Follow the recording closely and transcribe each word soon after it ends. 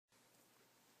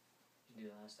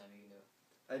last time. You can do it.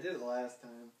 I did it last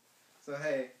time. So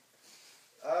hey,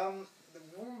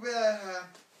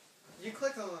 you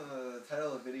clicked on the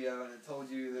title of the video and it told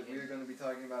you that we were going to be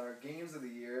talking about our games of the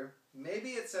year.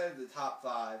 Maybe it said the top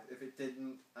 5. If it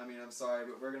didn't, I mean, I'm sorry,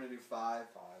 but we're going to do 5.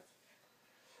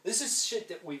 This is shit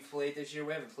that we played this year.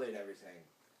 We haven't played everything.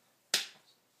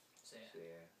 So So,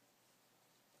 yeah.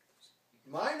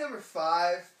 My number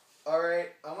 5, alright,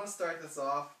 I'm going to start this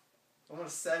off. I'm going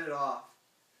to set it off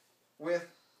with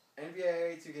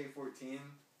NBA 2K14.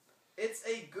 It's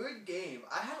a good game.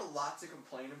 I had a lot to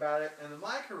complain about it, and the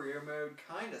My Career mode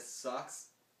kind of sucks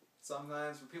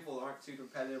sometimes for people who aren't too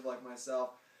competitive like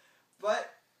myself. But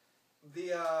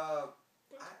the, I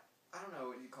don't know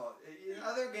what you call it. In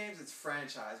other games it's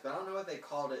franchise, but I don't know what they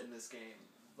called it in this game.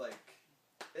 Like,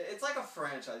 it's like a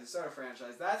franchise. You start a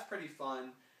franchise. That's pretty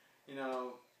fun. You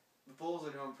know, the Bulls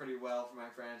are doing pretty well for my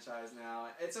franchise now.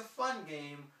 It's a fun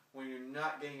game when you're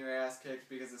not getting your ass kicked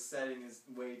because the setting is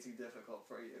way too difficult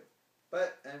for you.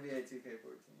 But NBA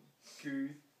 2K14. Cool.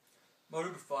 My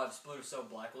number 5, Splinter Cell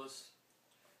Blacklist.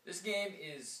 This game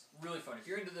is really fun. If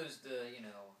you're into those,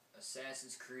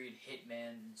 Assassin's Creed,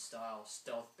 Hitman style,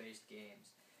 stealth-based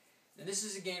games, then this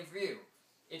is a game for you.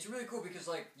 It's really cool because,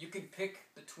 like, you can pick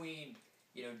between,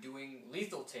 doing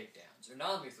lethal takedowns or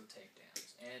non-lethal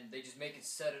takedowns, and they just make it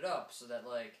set it up so that,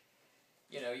 like,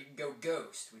 you can go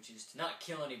Ghost, which is to not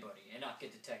kill anybody and not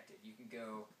get detected. You can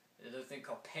go another thing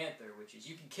called Panther, which is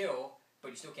you can kill, but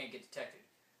you still can't get detected.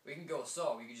 We can go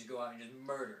Assault, where you can just go out and just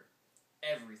murder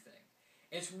everything.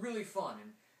 And it's really fun,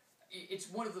 and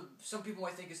it's one of the, some people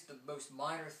might think it's the most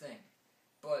minor thing,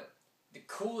 but the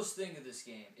coolest thing of this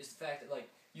game is the fact that, like,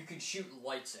 you can shoot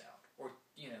lights out, or,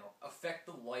 affect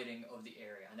the lighting of the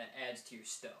area, and that adds to your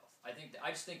stealth. I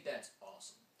just think that's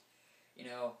awesome.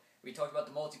 We talked about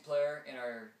the multiplayer in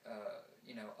our,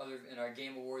 in our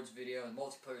Game Awards video, and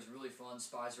multiplayer is really fun.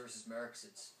 Spies vs. Mercs,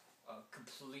 it's a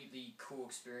completely cool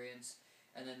experience.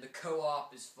 And then the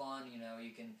co-op is fun,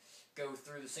 you can go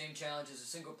through the same challenge as a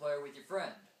single player with your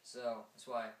friend. So, that's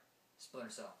why Splinter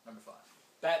Cell, number 5.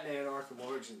 Batman Arkham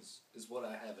Origins is what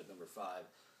I have at number 5.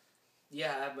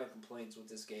 Yeah, I have my complaints with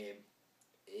this game.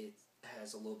 It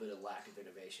has a little bit of lack of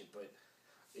innovation, but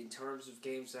in terms of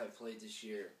games that I've played this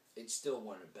year, it's still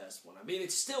one of the best ones. I mean,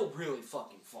 it's still really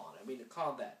fucking fun. I mean, the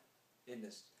combat in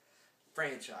this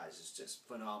franchise is just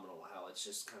phenomenal. How it's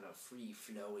just kind of free,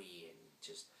 flowy, and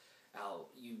just how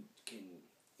you can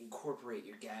incorporate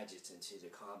your gadgets into the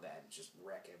combat and just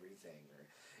wreck everything.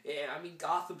 I mean,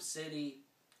 Gotham City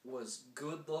was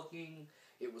good looking.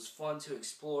 It was fun to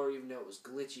explore, even though it was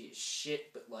glitchy as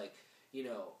shit. But, like,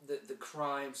 the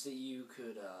crimes that you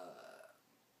could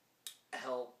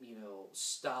help,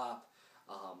 stop,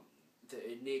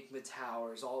 the Enigma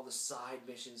Towers, all the side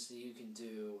missions that you can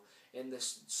do, and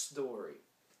this story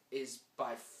is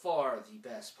by far the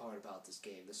best part about this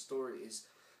game. The story is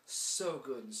so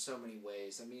good in so many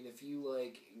ways. I mean, if you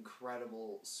like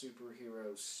incredible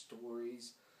superhero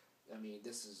stories, I mean,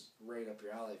 this is right up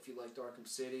your alley. If you liked Arkham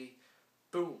City,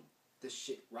 boom, this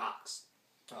shit rocks.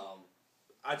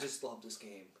 I just love this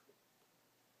game.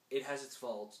 It has its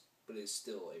faults, but it's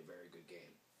still a very good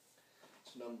game.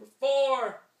 So number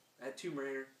 4, I had Tomb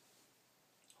Raider.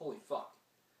 Holy fuck.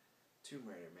 Tomb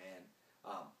Raider, man.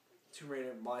 Tomb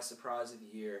Raider, my surprise of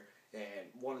the year,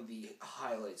 and one of the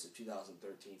highlights of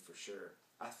 2013 for sure.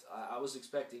 I was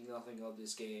expecting nothing of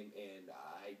this game, and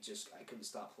I couldn't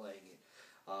stop playing it.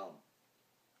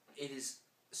 It is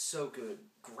so good.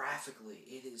 Graphically,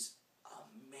 it is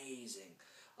amazing.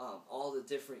 All the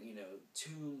different,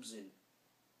 tombs and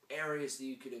areas that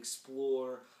you could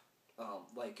explore,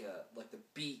 like the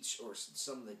beach or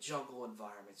some of the jungle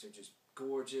environments are just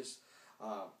gorgeous.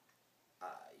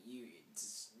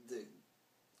 The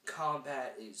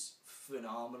combat is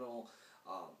phenomenal.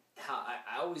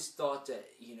 I always thought that,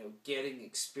 getting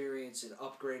experience and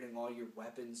upgrading all your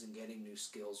weapons and getting new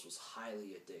skills was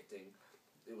highly addicting.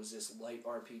 It was this light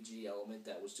RPG element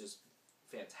that was just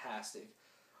fantastic.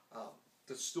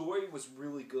 The story was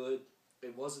really good.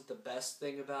 It wasn't the best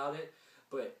thing about it,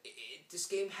 but this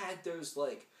game had those,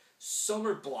 like,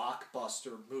 summer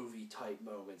blockbuster movie type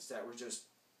moments that were just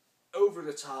over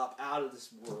the top, out of this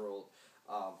world.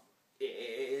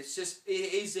 It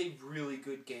is a really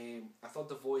good game. I thought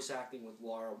the voice acting with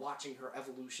Lara, watching her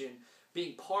evolution,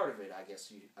 being part of it,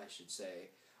 I should say,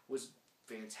 was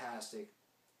fantastic.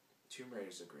 Tomb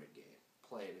Raider's a great game.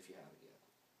 Play it if you haven't yet.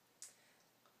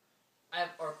 I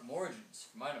have Arkham Origins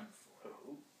for my number 4.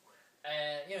 Oh.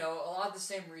 And, a lot of the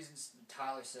same reasons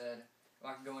Tyler said. I'm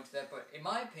not going to go into that, but in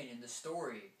my opinion, the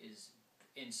story is,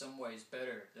 in some ways,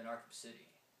 better than Arkham City.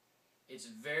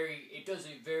 It does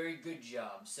a very good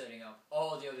job setting up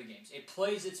all the other games. It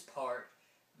plays its part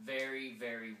very,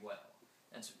 very well.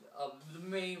 That's the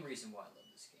main reason why I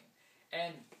love this game.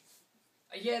 And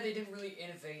yeah, they didn't really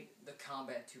innovate the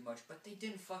combat too much, but they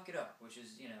didn't fuck it up, which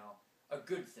is, a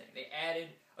good thing. They added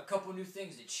a couple new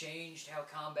things that changed how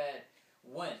combat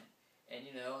went. And,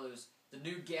 the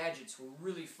new gadgets were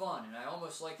really fun, and I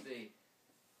almost like the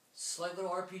slight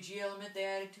little RPG element they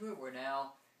added to it, where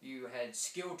now you had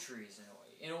skill trees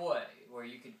in a way, where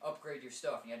you could upgrade your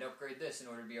stuff, and you had to upgrade this in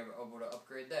order to be able to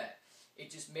upgrade that.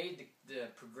 It just made the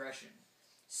progression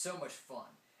so much fun.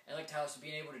 And like Tyler said,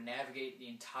 being able to navigate the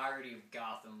entirety of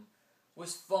Gotham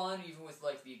was fun, even with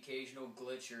like the occasional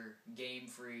glitch or game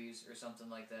freeze or something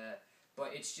like that.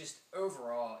 But it's just,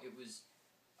 overall, it was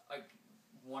like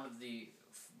one of the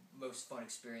most fun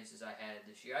experiences I had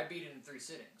this year. I beat it in 3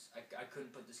 sittings. I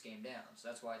couldn't put this game down, so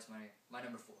that's why it's my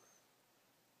number 4.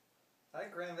 I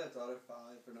had Grand Theft Auto 5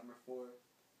 for number 4.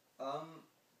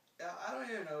 I don't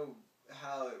even know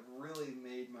how it really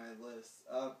made my list.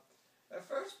 At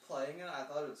first playing it, I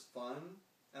thought it was fun,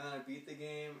 and then I beat the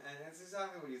game, and it's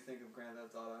exactly what you think of Grand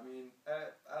Theft Auto. I mean,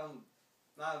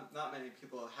 not many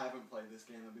people haven't played this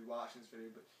game that'll be watching this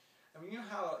video, but I mean, you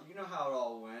know how it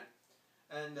all went,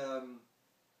 and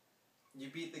you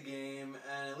beat the game,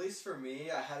 and at least for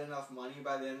me, I had enough money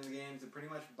by the end of the game to pretty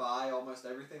much buy almost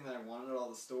everything that I wanted at all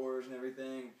the stores and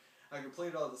everything. I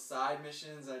completed all the side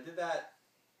missions, and I did that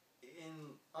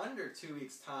in under 2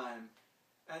 weeks' time.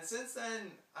 And since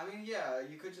then, I mean, yeah,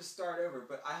 you could just start over,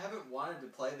 but I haven't wanted to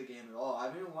play the game at all. I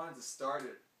haven't even wanted to start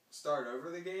over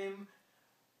the game.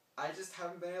 I just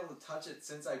haven't been able to touch it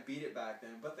since I beat it back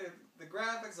then. But the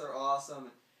graphics are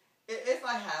awesome. If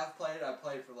I have played it, I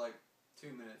played for like 2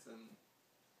 minutes, and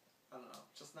I don't know,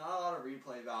 just not a lot of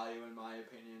replay value in my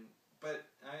opinion. But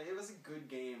it was a good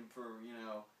game for,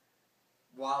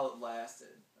 while it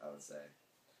lasted, I would say.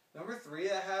 Number 3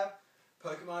 I have,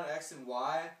 Pokemon X and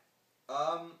Y.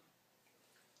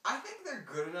 I think they're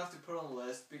good enough to put on the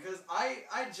list because I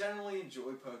generally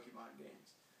enjoy Pokemon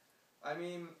games. I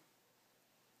mean,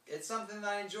 it's something that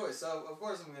I enjoy, so of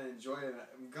course I'm going to enjoy it.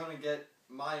 I'm going to get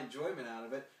my enjoyment out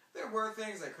of it. There were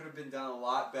things that could have been done a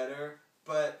lot better,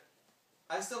 but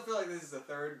I still feel like these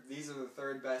are the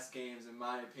third best games in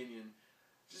my opinion.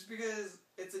 Just because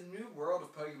it's a new world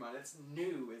of Pokemon. It's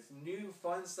new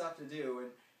fun stuff to do,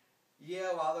 and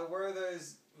yeah, while there were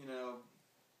those,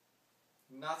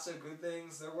 not so good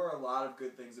things, there were a lot of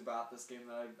good things about this game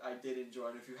that I did enjoy.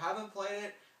 And if you haven't played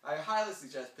it, I highly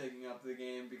suggest picking up the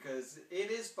game because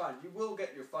it is fun. You will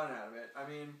get your fun out of it. I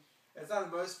mean, it's not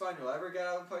the most fun you'll ever get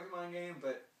out of a Pokemon game,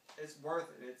 but it's worth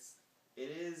it.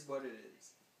 It is what it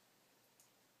is.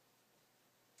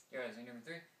 Yeah, is number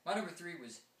 3? My number 3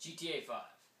 was GTA 5.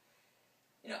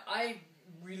 I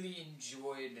really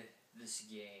enjoyed this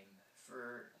game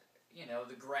for,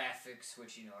 the graphics,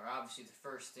 which, are obviously the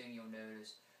first thing you'll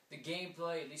notice. The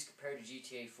gameplay, at least compared to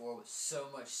GTA 4, was so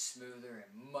much smoother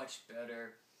and much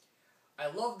better. I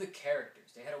love the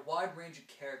characters. They had a wide range of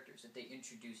characters that they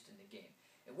introduced in the game.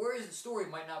 And whereas the story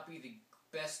might not be the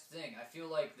best thing, I feel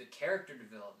like the character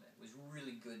development was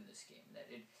really good in this game. That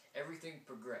everything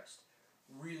progressed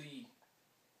really,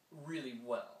 really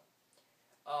well.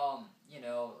 A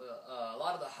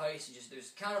lot of the heists and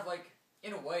there's kind of like,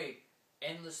 in a way,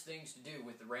 endless things to do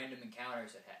with the random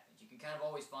encounters that happen. You can kind of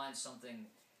always find something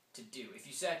to do if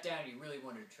you sat down and you really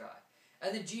wanted to try.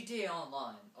 And then GTA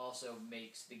Online also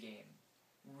makes the game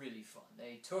really fun.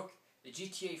 They took the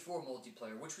GTA 4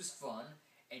 multiplayer, which was fun,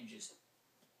 and just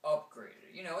upgraded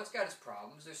it. It's got its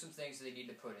problems. There's some things that they need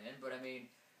to put in, but I mean,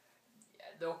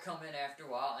 they'll come in after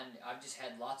a while, and I've just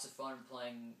had lots of fun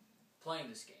playing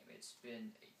this game. It's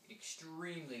been an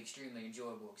extremely, extremely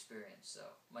enjoyable experience. So,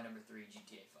 my number 3,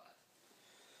 GTA 5.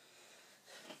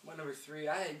 My number 3,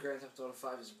 I had Grand Theft Auto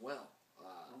 5 as well.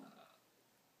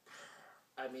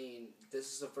 I mean,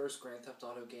 this is the first Grand Theft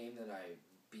Auto game that I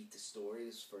beat the story.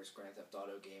 This is the first Grand Theft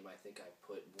Auto game I think I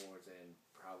put more than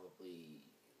probably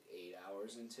 8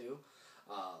 hours into.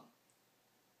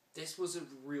 This was a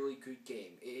really good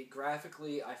game.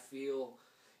 Graphically, I feel,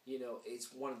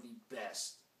 it's one of the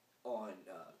best on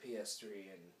PS3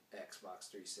 and Xbox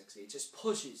 360. It just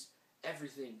pushes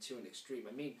everything to an extreme.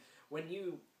 I mean, when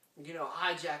you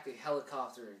hijack a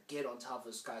helicopter and get on top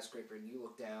of a skyscraper and you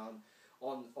look down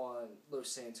on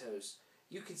Los Santos,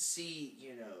 you can see,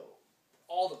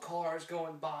 all the cars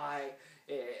going by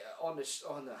on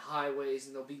the highways,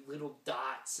 and there'll be little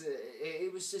dots.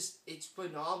 It's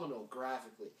phenomenal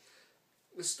graphically.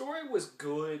 The story was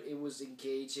good. It was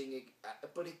engaging,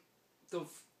 but the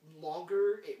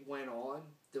longer it went on,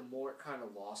 the more it kind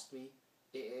of lost me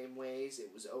in ways.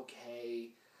 It was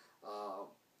okay.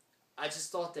 I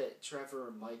just thought that Trevor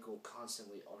and Michael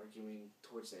constantly arguing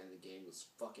towards the end of the game was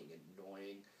fucking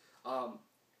annoying.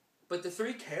 But the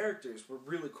three characters were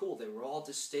really cool. They were all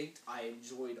distinct. I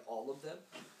enjoyed all of them.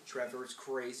 Trevor's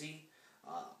crazy.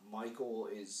 Michael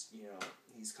is,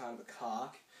 he's kind of a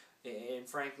cock. And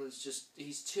Franklin's just,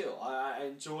 he's chill. I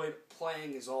enjoyed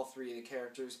playing as all three of the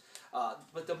characters.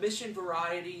 But the mission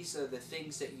varieties, the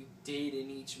things that you did in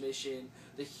each mission,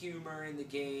 the humor in the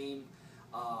game,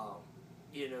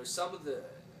 some of the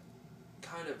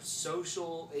kind of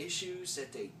social issues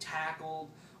that they tackled,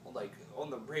 like on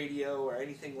the radio or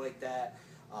anything like that.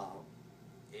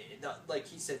 Like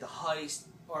he said, the heists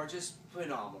are just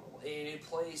phenomenal, and it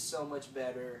plays so much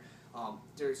better.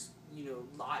 There's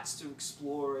lots to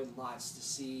explore and lots to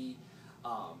see,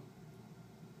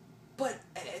 but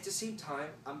at the same time,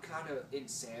 I'm kind of in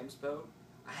Sam's boat.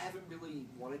 I haven't really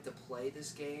wanted to play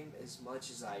this game as much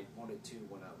as I wanted to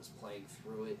when I was playing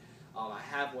through it. I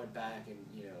have went back and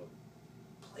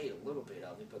played a little bit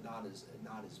of it, but not as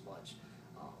much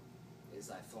as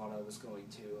I thought I was going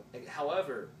to.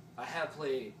 However, I have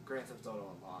played Grand Theft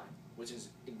Auto Online, which is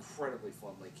incredibly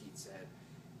fun, like Keith said.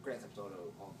 Grand Theft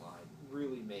Auto Online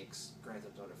really makes Grand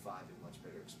Theft Auto 5 a much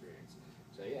better experience.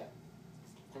 So yeah.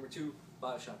 Number 2,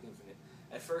 BioShock Infinite.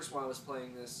 At first when I was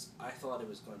playing this, I thought it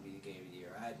was going to be the game of the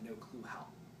year. I had no clue how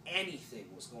anything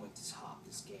was going to top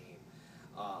this game.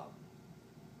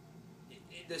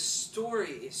 The story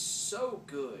is so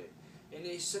good, and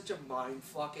it's such a mind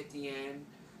fuck at the end,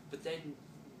 but then,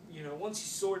 once you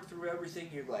sort through everything,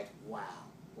 you're like, wow,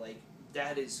 like,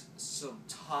 that is some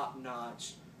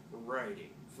top-notch writing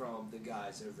from the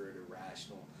guys over at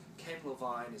Irrational. Ken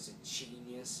Levine is a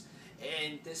genius,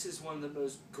 and this is one of the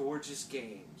most gorgeous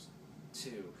games,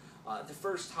 too. The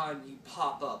first time you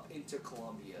pop up into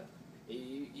Columbia,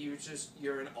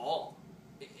 you're in awe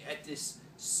at this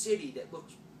city that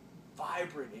looks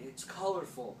vibrant and it's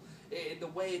colorful, and the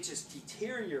way it just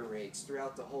deteriorates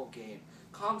throughout the whole game.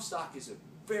 Comstock is a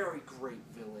very great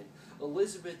villain.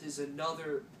 Elizabeth is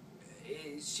another.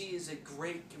 She is a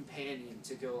great companion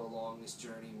to go along this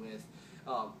journey with.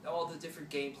 All the different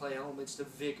gameplay elements, the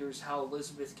vigors, how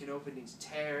Elizabeth can open these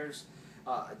tears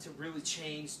to really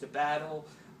change the battle,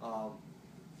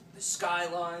 the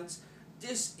skylines.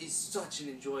 This is such an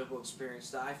enjoyable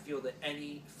experience that I feel that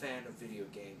any fan of video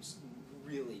games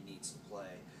really needs to play.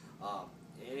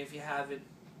 And if you haven't,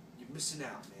 you're missing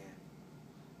out, man.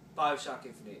 BioShock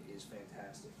Infinite is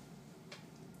fantastic.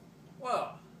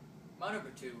 Well, my number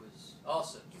 2 was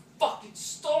also You fucking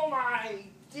stole my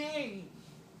thing!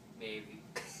 maybe.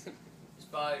 It's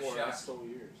Or I BioShock. stole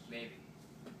yours. Maybe.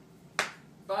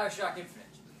 BioShock Infinite.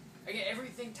 Again,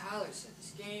 everything Tyler said.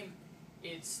 This game,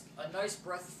 it's a nice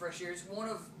breath of fresh air. It's one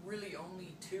of really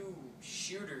only 2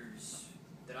 shooters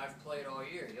that I've played all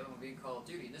year. The other one being Call of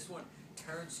Duty. And this one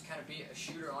turns kind of be a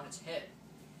shooter on its head.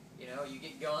 You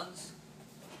get guns.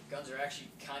 Guns are actually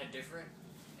kind of different.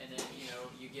 And then,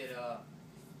 you get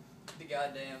the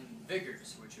goddamn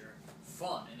vigors, which are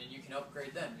fun. And then you can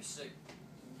upgrade them. There's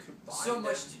so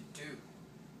much to do.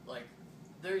 Like,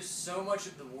 there's so much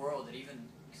of the world that even,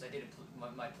 because I did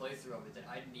my playthrough of it, that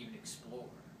I didn't even explore.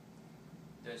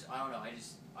 I don't know,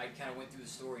 I kind of went through the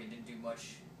story and didn't do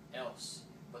much else.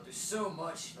 But there's so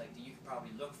much, like, that you could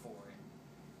probably look for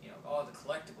in, all the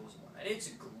collectibles and whatnot. And it's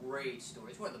a great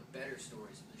story. It's one of the better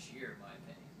stories of this year, in my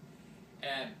opinion.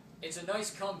 And it's a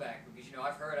nice comeback because,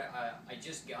 I've heard, I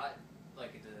just got,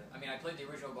 like, I played the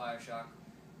original BioShock,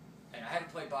 and I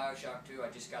haven't played BioShock 2. I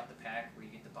just got the pack where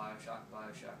you get the BioShock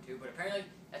 2. But apparently,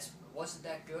 wasn't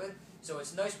that good. So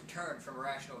it's a nice return from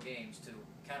Irrational Games to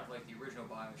kind of like the original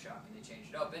BioShock, and they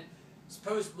changed it up. And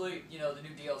supposedly, the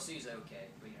new DLC is okay,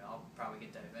 but, I'll probably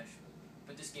get that eventually.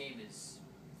 But this game is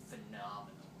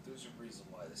phenomenal. There's a reason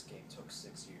why this game took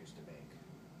 6 years to make,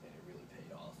 and it really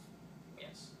paid off.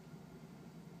 Yes.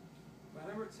 My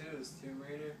number 2 is Tomb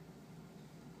Raider.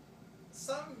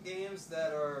 Some games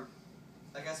that are,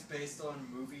 I guess, based on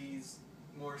movies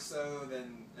more so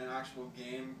than an actual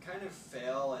game kind of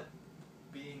fail at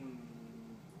being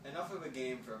enough of a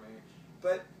game for me.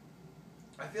 But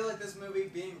I feel like this movie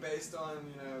being based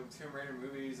on, Tomb Raider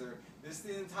movies, or just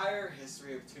the entire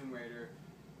history of Tomb Raider,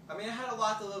 it had a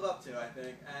lot to live up to, I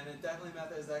think, and it definitely met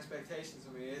those expectations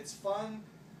for me. It's fun,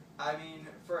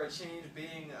 for a change,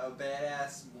 being a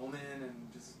badass woman and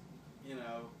just,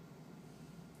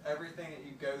 everything that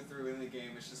you go through in the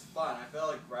game is just fun. I feel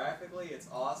like graphically it's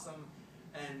awesome,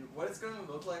 and what it's going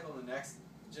to look like on the next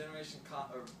generation,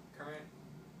 or current,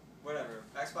 whatever,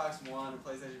 Xbox One and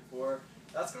PlayStation 4,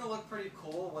 that's going to look pretty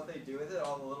cool, what they do with it,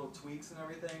 all the little tweaks and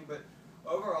everything, but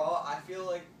overall, I feel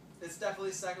like it's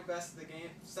definitely second best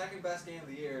game of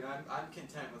the year, and I'm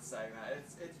content with saying that.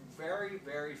 It's very,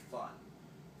 very fun,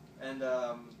 and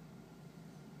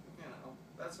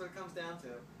that's what it comes down to.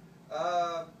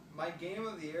 My game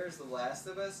of the year is The Last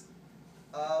of Us.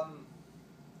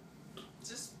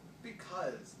 Just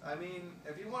because. I mean,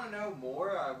 if you want to know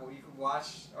more, you can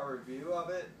watch a review of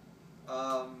it.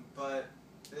 But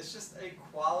it's just a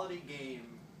quality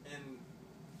game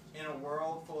in a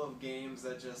world full of games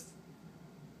that just,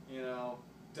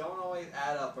 don't always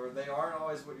add up, or they aren't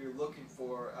always what you're looking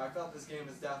for. I felt this game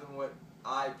is definitely what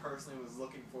I personally was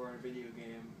looking for in a video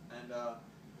game. And,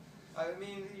 I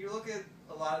mean, you look at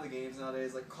a lot of the games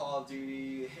nowadays, like Call of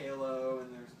Duty, Halo,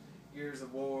 and there's Gears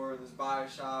of War, and there's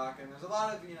Bioshock, and there's a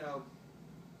lot of,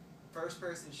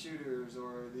 first-person shooters,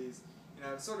 or these,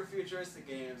 sort of futuristic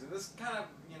games. And this kind of,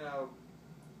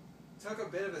 took a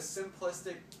bit of a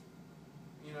simplistic,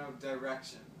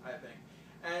 direction, I think.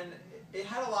 And it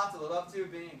had a lot to live up to,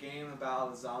 being a game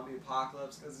about the zombie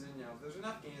apocalypse, because, there's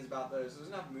enough games about those, there's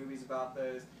enough movies about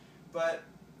those, but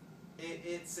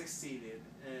it succeeded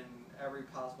in every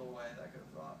possible way that I could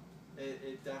have thought.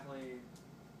 It definitely,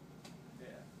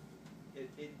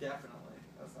 it definitely,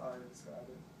 that's how I would describe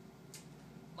it.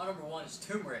 My number one is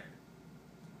Tomb Raider.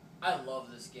 I love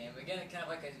this game. Again, kind of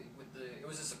like it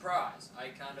was a surprise. I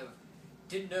kind of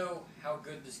didn't know how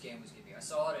good this game was going to be. I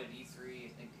saw it at E3, I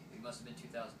think it must have been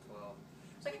 2012.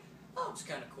 I was like, oh, it's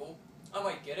kind of cool. I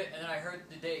might get it. And then I heard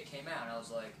the day it came out, and I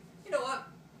was like, you know what?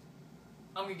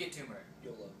 I'm going to get Tomb Raider.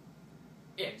 YOLO.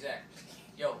 Yeah, exactly.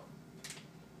 YOLO.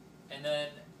 And then,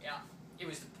 it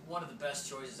was one of the best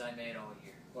choices I made all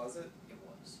year. Was it? It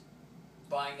was.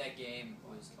 Buying that game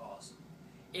was awesome.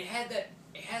 It has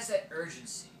that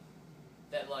urgency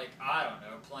that, like, I don't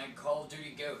know, playing Call of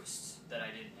Duty Ghosts that I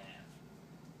didn't have.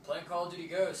 Playing Call of Duty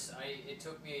Ghosts, it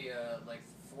took me like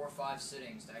 4 or 5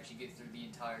 sittings to actually get through the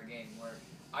entire game, where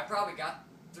I probably got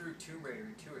through Tomb Raider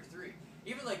in 2 or 3.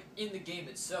 Even like in the game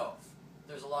itself,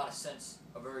 there's a lot of sense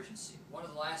of urgency. One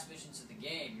of the last missions of the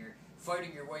game, you're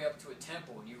fighting your way up to a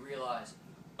temple and you realize,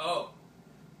 oh,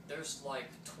 there's like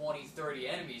 20, 30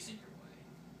 enemies in your way.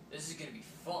 This is going to be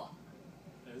fun.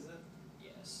 Is it?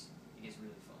 Yes, it gets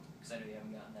really fun, because I know you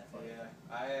haven't gotten that far. Yeah,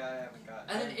 I haven't gotten.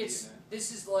 And then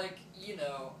this is like,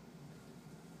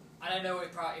 and I know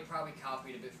it probably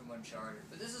copied a bit from Uncharted,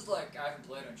 but this is like, I haven't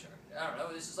played Uncharted. I don't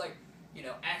know, this is like,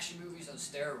 action movies on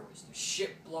steroids. There's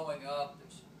shit blowing up,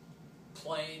 there's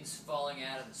planes falling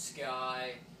out of the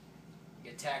sky, you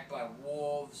get attacked by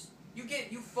wolves.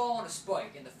 You fall on a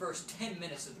spike in the first 10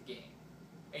 minutes of the game,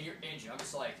 and you're injured. I'm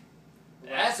just like,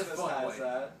 that's a fun way.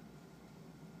 That.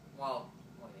 Well,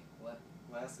 wait, what?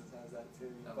 Last of Us has that too.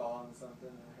 You Oh. fall on something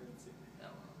and it hurts you. No,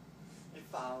 well. You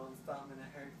fall on something and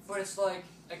it hurts. But it's like,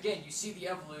 again, you see the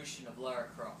evolution of Lara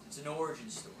Croft. It's an origin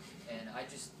story, and I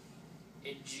just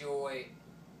enjoy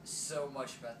so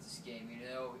much about this game.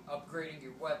 Upgrading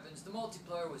your weapons. The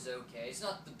multiplayer was okay. It's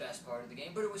not the best part of the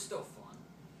game, but it was still fun.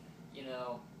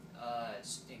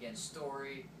 Again,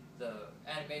 story, the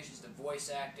animations, the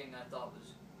voice acting, I thought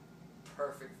was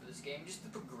perfect for this game. Just the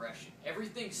progression.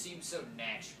 Everything seemed so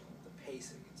natural. The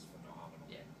pacing is phenomenal.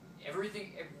 Yeah.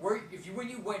 Everything, when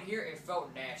you went here, it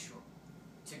felt natural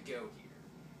to go here.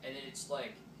 And then it's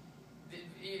like,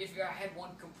 if I had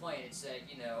one complaint, it's that,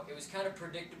 it was kind of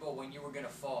predictable when you were going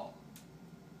to fall.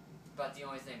 About the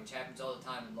only thing, which happens all the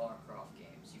time in Lara Croft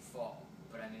games. You fall,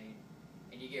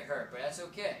 and you get hurt, but that's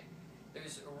okay.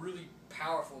 There's a really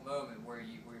powerful moment where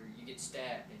you get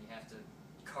stabbed and you have to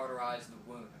cauterize the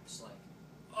wound. I'm just like,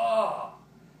 oh!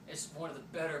 It's one of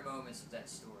the better moments of that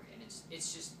story, and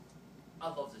it's just, I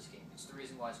love this game. It's the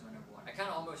reason why it's my number one. I kind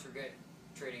of almost regret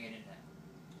trading it in now,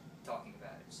 talking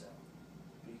about it, so.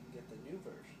 But you can get the new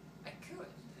version. I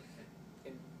could.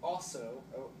 And also,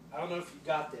 I don't know if you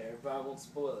got there, but I won't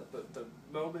spoil it, but the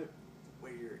moment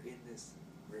where you're in this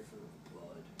river of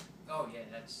blood. Oh yeah,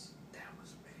 that was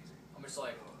amazing. I'm just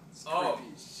like, It's oh.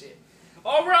 creepy as shit.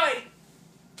 Alright!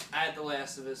 I had The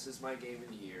Last of Us as my game of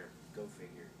the year. Go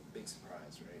figure. Big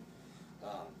surprise, right?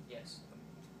 Yes.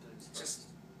 Just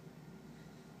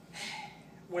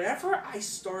whenever I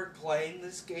start playing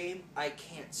this game, I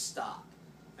can't stop.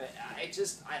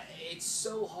 It's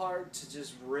so hard to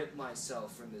just rip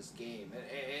myself from this game,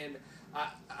 and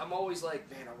I'm always like,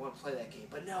 man, I want to play that game,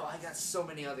 but no, I got so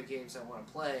many other games I want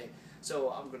to play,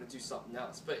 so I'm gonna do something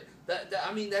else. But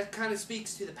that kind of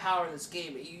speaks to the power of this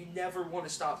game. You never want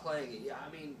to stop playing it.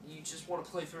 You just want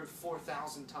to play through it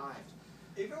 4,000 times.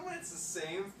 Even when it's the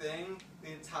same thing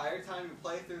the entire time you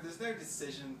play through, there's no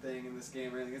decision thing in this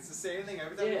game or anything. It's the same thing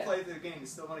every time you play through the game. You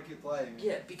still want to keep playing.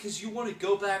 Yeah, because you want to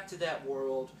go back to that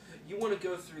world. You want to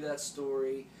go through that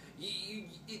story.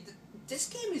 this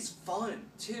game is fun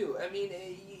too. I mean,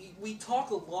 we talk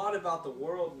a lot about the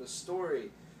world and the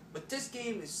story, but this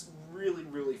game is really,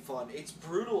 really fun. It's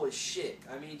brutal as shit.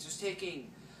 I mean, just taking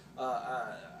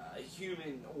a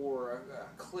human or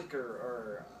a clicker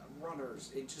or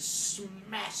runners and just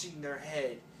smashing their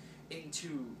head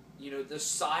into, the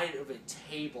side of a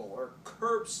table or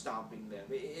curb stomping them.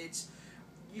 It's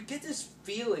you get this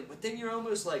feeling, but then you're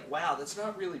almost like, wow, that's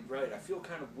not really right. I feel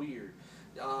kind of weird.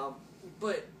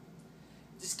 But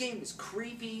this game is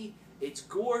creepy. It's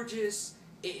gorgeous.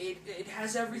 It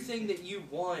has everything that you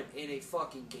want in a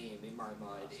fucking game, in my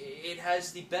mind. It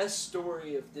has the best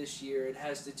story of this year. It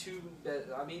has the two best...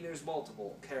 I mean, there's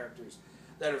multiple characters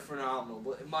that are phenomenal,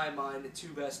 but in my mind, the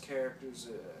two best characters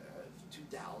of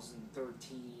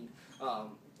 2013.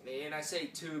 And I say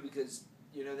two because,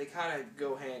 they kind of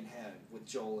go hand-in-hand with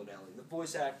Joel and Ellie. The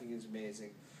voice acting is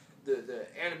amazing. The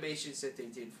animations that they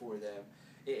did for them,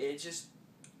 it just...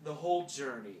 The whole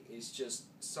journey is just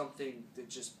something that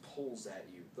just pulls at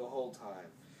you the whole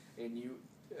time. And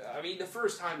the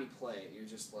first time you play it, you're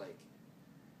just like,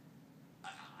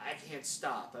 I can't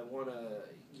stop. I want to,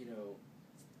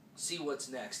 see what's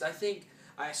next. I think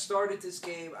I started this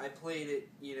game, I played it,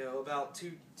 about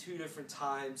two different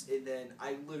times, and then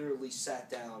I literally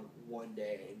sat down one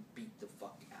day and beat the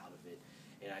fuck out of it.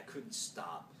 And I couldn't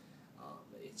stop.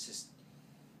 It's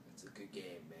a good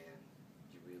game, man.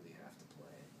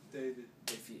 David.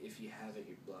 If you have it,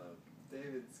 you're blown.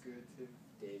 David's good too.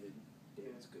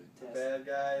 David's good. The bad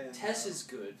guy. And, Tess is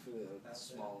good for a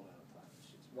small amount of time.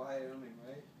 She's Wyoming,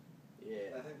 right?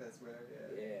 Yeah. I think that's where.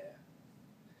 Yeah.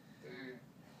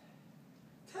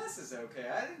 Tess is okay.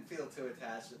 I didn't feel too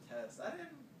attached to Tess. I didn't.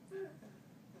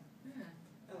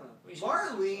 I don't know.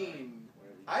 Marlene.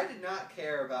 I did not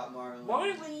care about Marlene.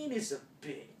 Marlene is a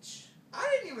bitch. I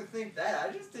didn't even think that.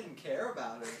 I just didn't care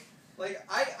about her. Like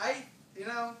I.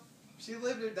 She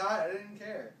lived or died. I didn't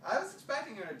care. I was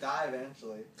expecting her to die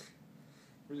eventually.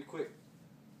 Really quick,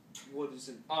 what is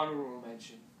an honorable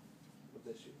mention of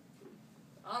this year?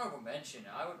 Honorable mention,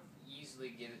 I would easily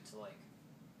give it to,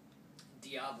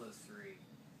 Diablo 3.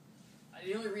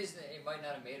 The only reason that it might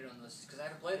not have made it on this is because I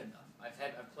haven't played it enough.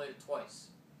 I've played it twice.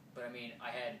 But, I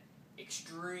had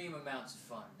extreme amounts of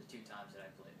fun the two times that I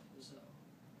played it. So,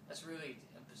 that's really,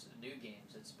 new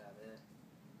games, that's about it.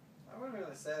 I wouldn't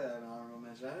really say that an honorable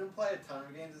mention. I didn't play a ton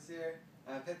of games this year,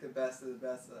 and I picked the best of the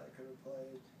best that I could have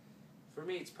played. For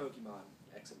me, it's Pokemon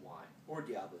X and Y, or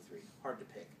Diablo 3. Hard to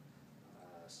pick.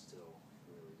 Still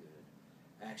really good.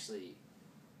 Actually,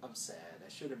 I'm sad. I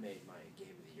should have made my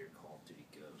Game of the Year Call of Duty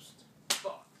Ghost.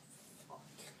 Fuck. It's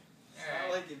not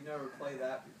like you've never played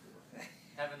that before.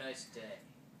 Have a nice day.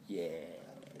 Yeah.